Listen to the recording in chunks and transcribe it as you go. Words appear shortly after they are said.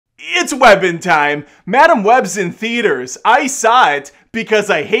It's Webbing time. Madam Web's in theaters. I saw it because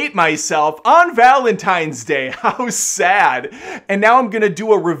I hate myself on Valentine's Day. How sad. And now I'm going to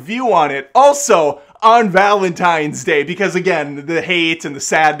do a review on it also on Valentine's Day because, again, the hate and the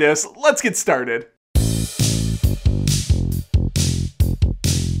sadness. Let's get started.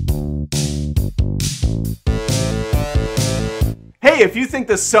 Hey, if you think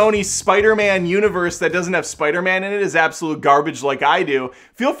the Sony Spider-Man universe that doesn't have Spider-Man in it is absolute garbage like I do,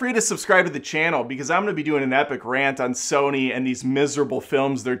 feel free to subscribe to the channel because I'm going to be doing an epic rant on Sony and these miserable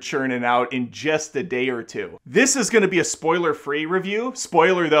films they're churning out in just a day or two. This is going to be a spoiler-free review.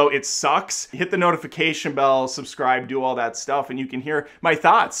 Spoiler though, it sucks. Hit the notification bell, subscribe, do all that stuff, and you can hear my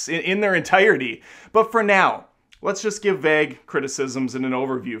thoughts in their entirety. But for now, let's just give vague criticisms and an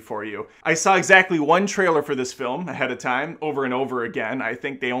overview for you. I saw exactly one trailer for this film ahead of time, over and over again. I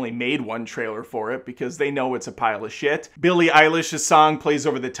think they only made one trailer for it because they know it's a pile of shit. Billie Eilish's song plays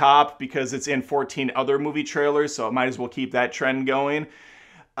over the top because it's in 14 other movie trailers, so I might as well keep that trend going.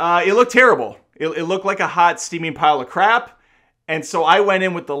 It looked terrible. It looked like a hot, steaming pile of crap. And so I went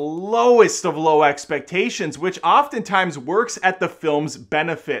in with the lowest of low expectations, which oftentimes works at the film's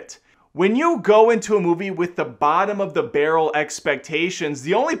benefit. When you go into a movie with the bottom of the barrel expectations,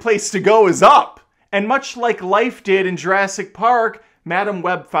 the only place to go is up. And much like life did in Jurassic Park, Madam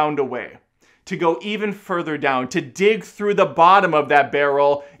Web found a way to go even further down, to dig through the bottom of that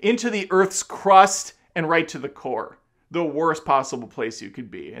barrel into the Earth's crust and right to the core. The worst possible place you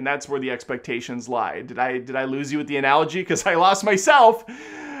could be. And that's where the expectations lie. Did I lose you with the analogy? Because I lost myself.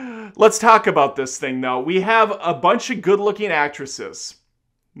 Let's talk about this thing though. We have a bunch of good-looking actresses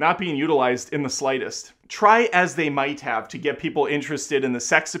not being utilized in the slightest. Try as they might have to get people interested in the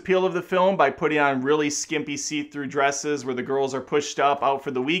sex appeal of the film by putting on really skimpy see-through dresses where the girls are pushed up out for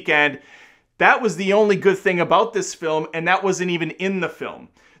the weekend. That was the only good thing about this film, and that wasn't even in the film.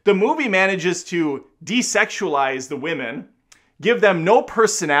 The movie manages to desexualize the women, give them no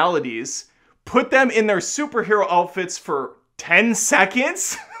personalities, put them in their superhero outfits for 10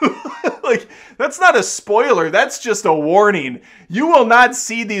 seconds? Like, that's not a spoiler, that's just a warning. You will not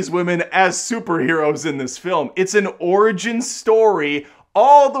see these women as superheroes in this film. It's an origin story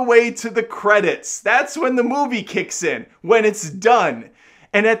all the way to the credits. That's when the movie kicks in, when it's done.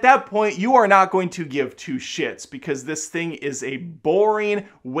 And at that point, you are not going to give two shits because this thing is a boring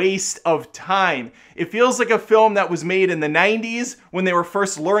waste of time. It feels like a film that was made in the 90s when they were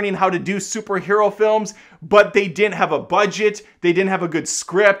first learning how to do superhero films, but they didn't have a budget, they didn't have a good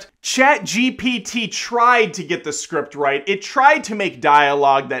script. ChatGPT tried to get the script right. It tried to make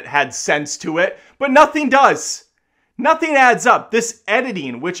dialogue that had sense to it, but nothing does. Nothing adds up. This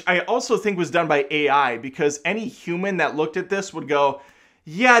editing, which I also think was done by AI, because any human that looked at this would go,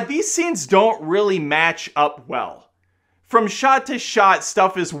 yeah, these scenes don't really match up well. From shot to shot,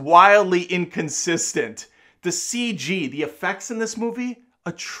 stuff is wildly inconsistent. The CG, the effects in this movie,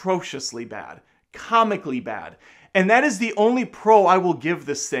 atrociously bad, comically bad. And that is the only pro I will give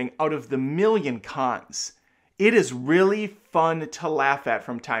this thing out of the million cons. It is really fun to laugh at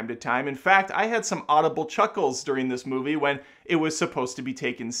from time to time. In fact, I had some audible chuckles during this movie when it was supposed to be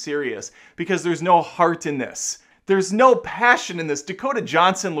taken serious, because there's no heart in this. There's no passion in this. Dakota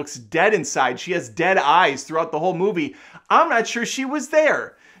Johnson looks dead inside. She has dead eyes throughout the whole movie. I'm not sure she was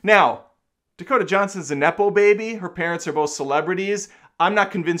there. Now, Dakota Johnson's a Nepo baby. Her parents are both celebrities. I'm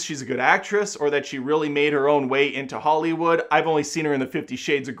not convinced she's a good actress or that she really made her own way into Hollywood. I've only seen her in the 50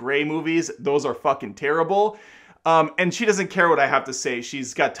 Shades of Grey movies. Those are fucking terrible. And she doesn't care what I have to say.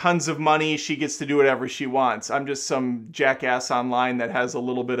 She's got tons of money. She gets to do whatever she wants. I'm just some jackass online that has a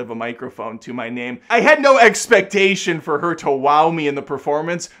little bit of a microphone to my name. I had no expectation for her to wow me in the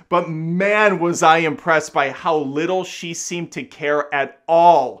performance, but man, was I impressed by how little she seemed to care at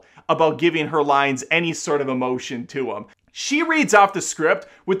all about giving her lines any sort of emotion to them. She reads off the script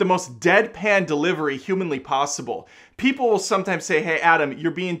with the most deadpan delivery humanly possible. People will sometimes say, hey, Adam,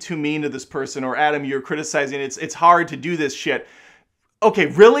 you're being too mean to this person, or Adam, you're criticizing, it's hard to do this shit. Okay,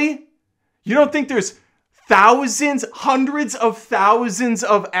 really? You don't think there's thousands, hundreds of thousands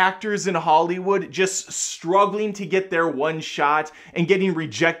of actors in Hollywood just struggling to get their one shot and getting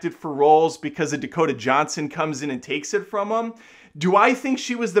rejected for roles because a Dakota Johnson comes in and takes it from them? Do I think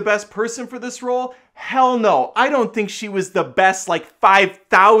she was the best person for this role? Hell no. I don't think she was the best, like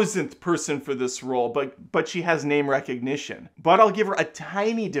 5,000th person for this role, but she has name recognition. But I'll give her a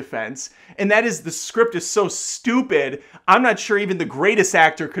tiny defense, and that is the script is so stupid, I'm not sure even the greatest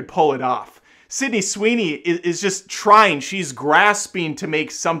actor could pull it off. Sydney Sweeney is just trying. She's grasping to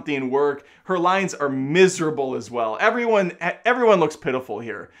make something work. Her lines are miserable as well. Everyone looks pitiful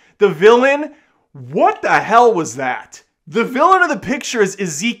here. The villain, what the hell was that? The villain of the picture is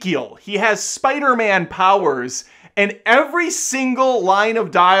Ezekiel. He has Spider-Man powers, and every single line of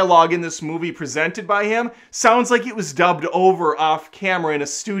dialogue in this movie presented by him sounds like it was dubbed over off camera in a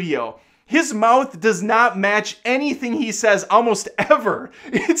studio. His mouth does not match anything he says almost ever.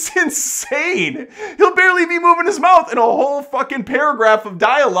 It's insane. He'll barely be moving his mouth and a whole fucking paragraph of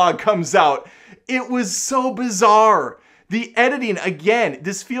dialogue comes out. It was so bizarre. The editing, again,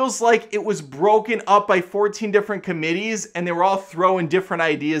 this feels like it was broken up by 14 different committees and they were all throwing different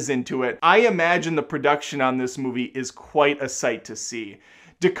ideas into it. I imagine the production on this movie is quite a sight to see.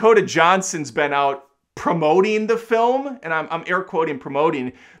 Dakota Johnson's been out promoting the film, and I'm air quoting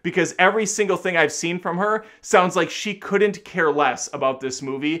promoting, because every single thing I've seen from her sounds like she couldn't care less about this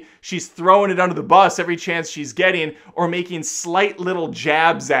movie. She's throwing it under the bus every chance she's getting, or making slight little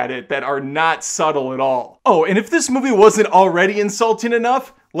jabs at it that are not subtle at all. Oh, and if this movie wasn't already insulting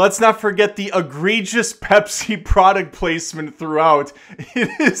enough, let's not forget the egregious Pepsi product placement throughout. It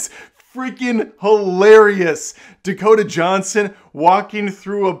is freaking hilarious. Dakota Johnson walking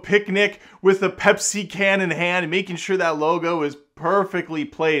through a picnic with a Pepsi can in hand and making sure that logo is perfectly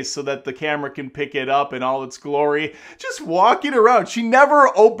placed so that the camera can pick it up in all its glory. Just walking around. She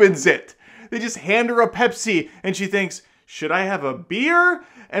never opens it. They just hand her a Pepsi and she thinks, should I have a beer?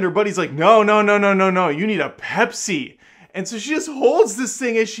 And her buddy's like, no, you need a Pepsi. And so she just holds this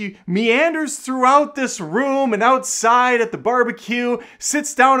thing as she meanders throughout this room and outside at the barbecue,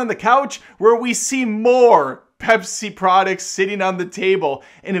 sits down on the couch where we see more Pepsi products sitting on the table.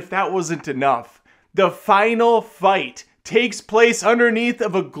 And if that wasn't enough, the final fight takes place underneath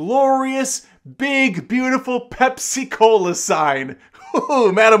of a glorious, big, beautiful Pepsi-Cola sign.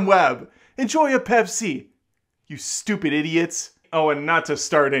 Ooh, Madam Web, enjoy a Pepsi, you stupid idiots. Oh, and not to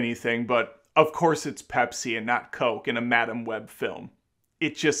start anything, but of course it's Pepsi and not Coke in a Madam Web film.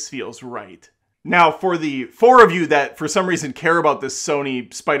 It just feels right. Now, for the 4 of you that for some reason care about this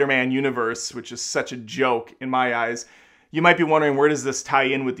Sony Spider-Man universe, which is such a joke in my eyes, you might be wondering, where does this tie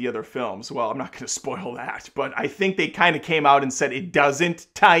in with the other films? Well, I'm not going to spoil that, but I think they kind of came out and said it doesn't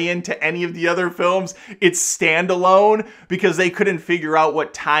tie into any of the other films. It's standalone because they couldn't figure out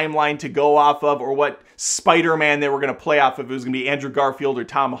what timeline to go off of or what Spider-Man they were going to play off of. It was going to be Andrew Garfield or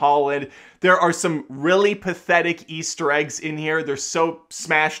Tom Holland. There are some really pathetic Easter eggs in here. They're so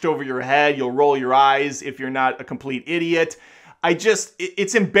smashed over your head, you'll roll your eyes if you're not a complete idiot.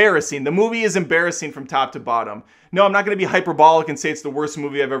 It's embarrassing. The movie is embarrassing from top to bottom. No, I'm not going to be hyperbolic and say it's the worst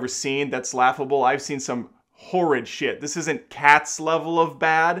movie I've ever seen. That's laughable. I've seen some horrid shit. This isn't Cats level of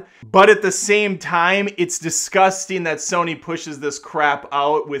bad. But at the same time, it's disgusting that Sony pushes this crap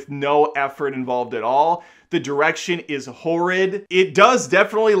out with no effort involved at all. The direction is horrid. It does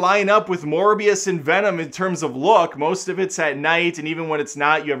definitely line up with Morbius and Venom in terms of look. Most of it's at night, and even when it's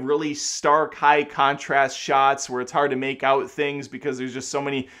not, you have really stark, high contrast shots where it's hard to make out things because there's just so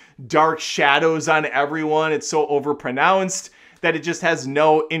many dark shadows on everyone. It's so overpronounced that it just has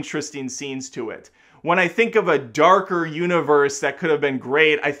no interesting scenes to it. When I think of a darker universe that could have been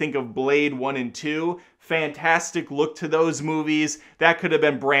great, I think of Blade 1 and 2. Fantastic look to those movies. That could have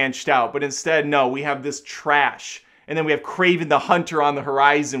been branched out. But instead, no, we have this trash. And then we have Kraven the Hunter on the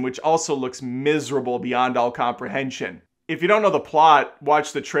horizon, which also looks miserable beyond all comprehension. If you don't know the plot,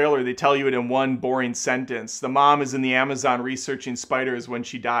 watch the trailer. They tell you it in one boring sentence. The mom is in the Amazon researching spiders when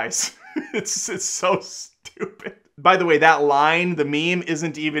she dies. It's so stupid. By the way, that line, the meme,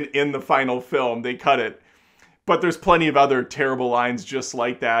 isn't even in the final film. They cut it. But there's plenty of other terrible lines just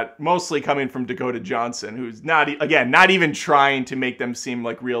like that, mostly coming from Dakota Johnson, who's not even trying to make them seem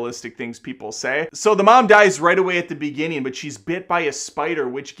like realistic things people say. So the mom dies right away at the beginning, but she's bit by a spider,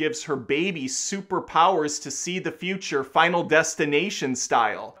 which gives her baby superpowers to see the future, Final Destination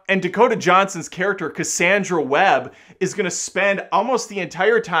style. And Dakota Johnson's character, Cassandra Webb, is going to spend almost the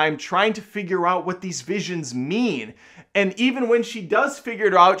entire time trying to figure out what these visions mean. And even when she does figure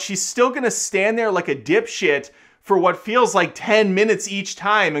it out, she's still going to stand there like a dipshit for what feels like 10 minutes each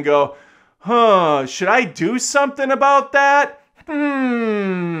time and go, should I do something about that?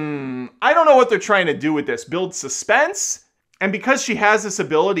 I don't know what they're trying to do with this. Build suspense? And because she has this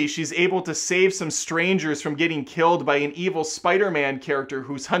ability, she's able to save some strangers from getting killed by an evil Spider-Man character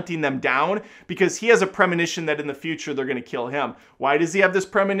who's hunting them down because he has a premonition that in the future they're going to kill him. Why does he have this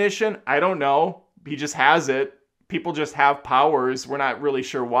premonition? I don't know. He just has it. People just have powers. We're not really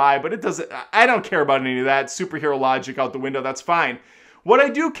sure why, but I don't care about any of that. Superhero logic out the window, that's fine. What I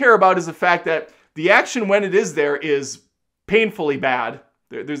do care about is the fact that the action when it is there is painfully bad.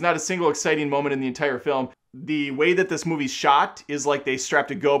 There's not a single exciting moment in the entire film. The way that this movie's shot is like they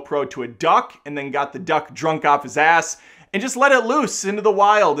strapped a GoPro to a duck and then got the duck drunk off his ass and just let it loose into the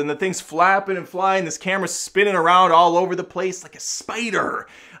wild, and the thing's flapping and flying, this camera's spinning around all over the place like a spider.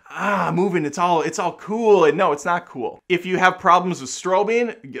 Moving, it's all cool, and no, it's not cool. If you have problems with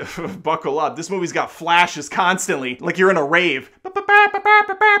strobing, buckle up. This movie's got flashes constantly, like you're in a rave.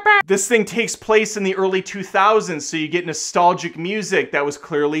 This thing takes place in the early 2000s, so you get nostalgic music that was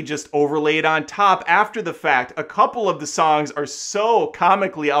clearly just overlaid on top after the fact. A couple of the songs are so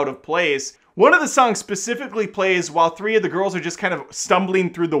comically out of place. One of the songs specifically plays while three of the girls are just kind of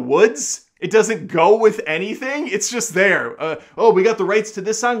stumbling through the woods. It doesn't go with anything. It's just there. Oh, we got the rights to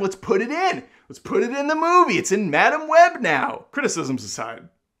this song. Let's put it in. Let's put it in the movie. It's in Madam Web now. Criticisms aside,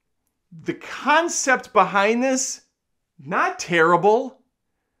 the concept behind this, not terrible,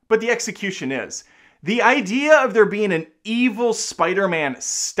 but the execution is. The idea of there being an evil Spider-Man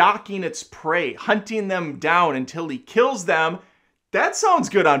stalking its prey, hunting them down until he kills them, that sounds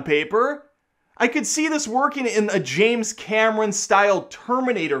good on paper. I could see this working in a James Cameron-style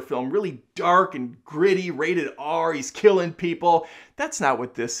Terminator film, really dark and gritty, rated R, he's killing people. That's not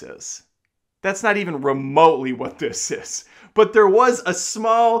what this is. That's not even remotely what this is. But there was a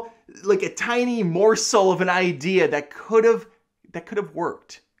small, like a tiny morsel of an idea that could have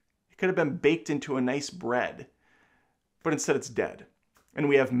worked. It could have been baked into a nice bread. But instead it's dead. And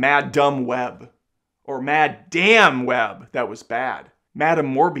we have Mad Dumb Web. Or Mad Damn Web. That was bad.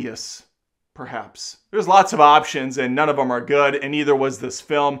 Madam Morbius. Perhaps. There's lots of options and none of them are good, and neither was this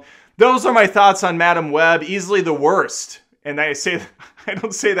film. Those are my thoughts on Madam Web. Easily the worst. And I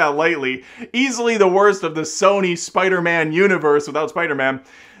don't say that lightly. Easily the worst of the Sony Spider-Man universe without Spider-Man.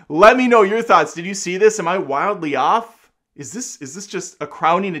 Let me know your thoughts. Did you see this? Am I wildly off? Is this just a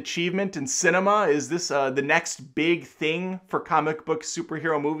crowning achievement in cinema? Is this the next big thing for comic book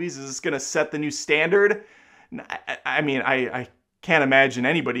superhero movies? Is this going to set the new standard? I can't imagine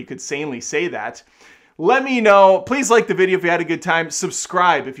anybody could sanely say that. Let me know. Please like the video if you had a good time.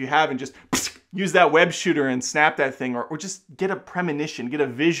 Subscribe if you haven't. Just use that web shooter and snap that thing, or just get a premonition, get a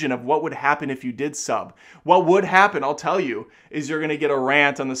vision of what would happen if you did sub. What would happen, I'll tell you, is you're going to get a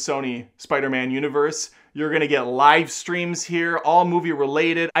rant on the Sony Spider-Man universe. You're going to get live streams here, all movie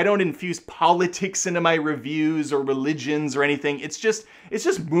related. I don't infuse politics into my reviews or religions or anything. It's just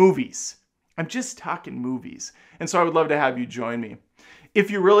movies. I'm just talking movies. And so I would love to have you join me. If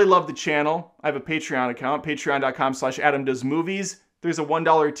you really love the channel, I have a Patreon account, patreon.com/AdamDoesMovies. There's a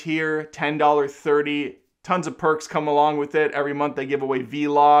 $1 tier, $10, $30. Tons of perks come along with it. Every month I give away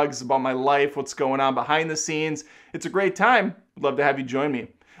vlogs about my life, what's going on behind the scenes. It's a great time. I'd love to have you join me.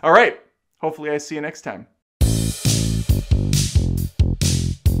 All right. Hopefully I see you next time.